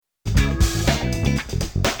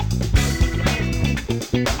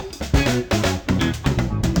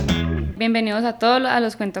bienvenidos a todos a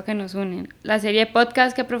los cuentos que nos unen, la serie de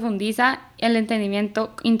podcast que profundiza el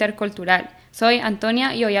entendimiento intercultural. Soy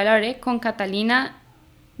Antonia y hoy hablaré con Catalina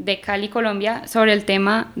de Cali, Colombia, sobre el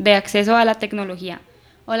tema de acceso a la tecnología.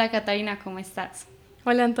 Hola Catalina, ¿cómo estás?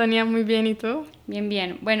 Hola Antonia, muy bien, ¿y tú? Bien,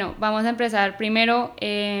 bien. Bueno, vamos a empezar primero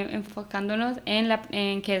enfocándonos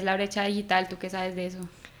en qué es la brecha digital. ¿Tú qué sabes de eso?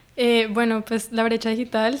 Bueno, pues la brecha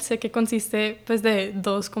digital sé que consiste pues, de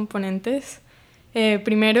dos componentes.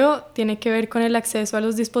 Primero, tiene que ver con el acceso a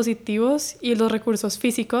los dispositivos y los recursos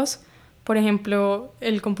físicos, por ejemplo,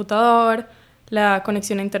 el computador, la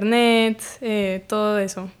conexión a internet, todo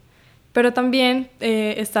eso. Pero también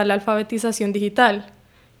está la alfabetización digital,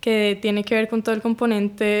 que tiene que ver con todo el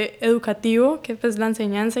componente educativo, que pues la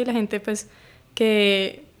enseñanza y la gente pues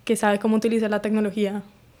que sabe cómo utilizar la tecnología.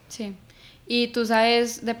 Sí. ¿Y tú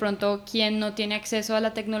sabes de pronto quién no tiene acceso a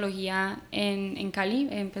la tecnología en Cali,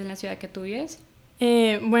 pues, en la ciudad que tú vives?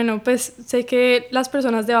 Bueno, pues sé que las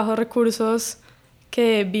personas de bajos recursos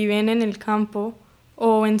que viven en el campo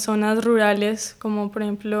o en zonas rurales, como por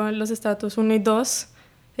ejemplo en los estratos 1 y 2,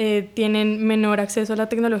 tienen menor acceso a la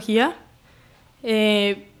tecnología.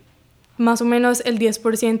 Eh, Más o menos el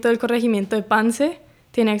 10% del corregimiento de Pance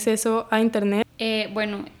tiene acceso a internet.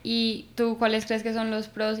 Bueno, ¿y tú cuáles crees que son los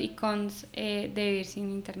pros y cons de vivir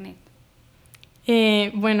sin internet?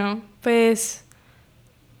 Bueno, pues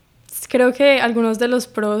creo que algunos de los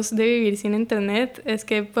pros de vivir sin internet es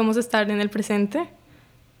que podemos estar en el presente,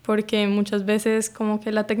 porque muchas veces como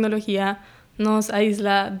que la tecnología nos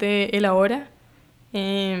aísla del ahora.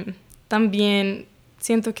 También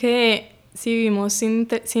siento que si vivimos sin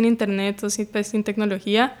internet o sin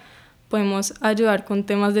tecnología, podemos ayudar con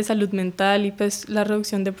temas de salud mental y pues la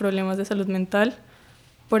reducción de problemas de salud mental.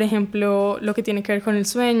 Por ejemplo, lo que tiene que ver con el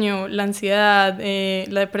sueño, la ansiedad,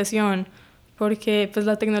 la depresión, porque pues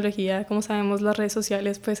la tecnología, como sabemos, las redes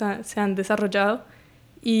sociales pues se han desarrollado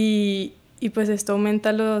y pues esto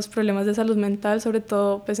aumenta los problemas de salud mental, sobre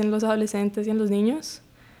todo pues en los adolescentes y en los niños.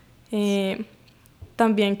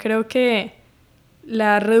 También creo que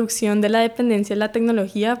la reducción de la dependencia de la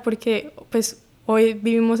tecnología, porque pues hoy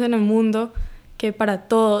vivimos en un mundo que para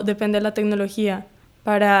todo depende de la tecnología,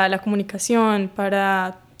 para la comunicación,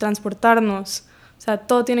 para transportarnos, o sea,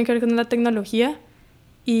 todo tiene que ver con la tecnología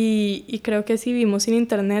y creo que si vivimos sin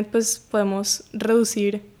internet pues podemos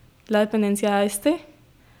reducir la dependencia a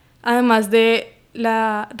además de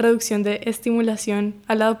la reducción de estimulación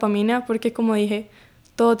a la dopamina, porque como dije,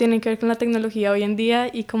 todo tiene que ver con la tecnología hoy en día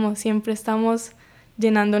y como siempre estamos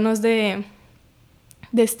llenándonos de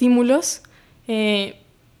estímulos,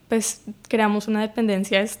 pues creamos una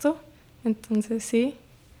dependencia a esto. Entonces sí.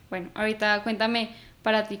 Bueno, ahorita cuéntame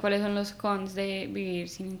para ti cuáles son los cons de vivir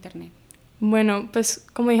sin internet. Bueno, pues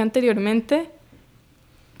como dije anteriormente,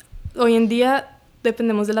 hoy en día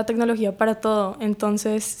dependemos de la tecnología para todo.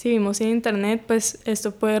 Entonces, si vivimos sin internet, pues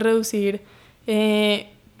esto puede reducir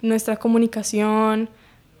nuestra comunicación,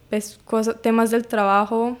 pues, temas del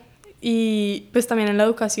trabajo y pues también en la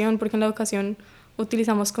educación, porque en la educación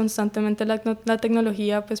utilizamos constantemente la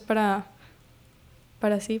tecnología pues para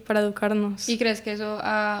educarnos. ¿Y crees que eso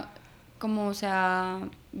como se ha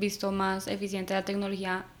visto más eficiente la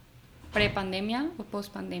tecnología pre-pandemia o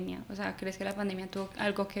post-pandemia? O sea, ¿crees que la pandemia tuvo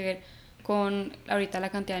algo que ver con ahorita la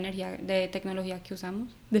cantidad de energía, de tecnología que usamos?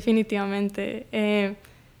 Definitivamente.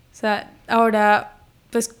 O sea, ahora,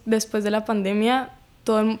 pues después de la pandemia,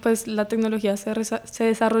 pues la tecnología se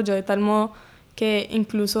desarrolló de tal modo que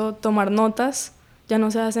incluso tomar notas ya no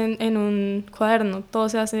se hace en un cuaderno, todo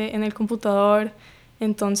se hace en el computador.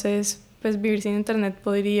 Entonces, pues vivir sin internet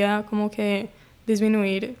podría como que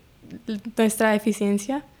disminuir nuestra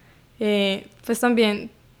eficiencia. Pues también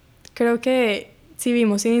creo que si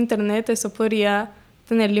vivimos sin internet, esto podría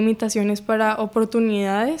tener limitaciones para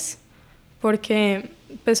oportunidades, porque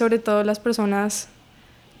pues sobre todo las personas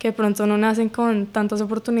que de pronto no nacen con tantas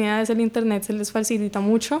oportunidades, el internet se les facilita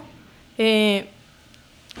mucho. Eh,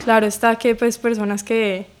 claro está que pues personas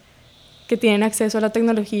que tienen acceso a la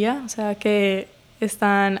tecnología, o sea, que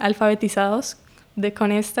están alfabetizados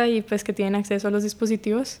con esta y pues que tienen acceso a los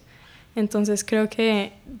dispositivos. Entonces creo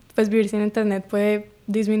que pues vivir sin internet puede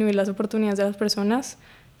disminuir las oportunidades de las personas,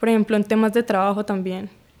 por ejemplo en temas de trabajo también.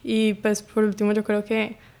 Y pues por último yo creo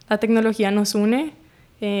que la tecnología nos une,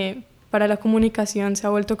 para la comunicación se ha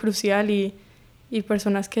vuelto crucial y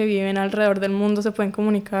personas que viven alrededor del mundo se pueden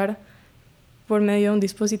comunicar por medio de un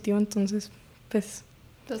dispositivo, entonces pues...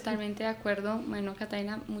 Totalmente de acuerdo. Bueno,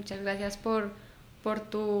 Catalina, muchas gracias por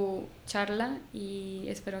tu charla y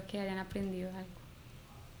espero que hayan aprendido algo.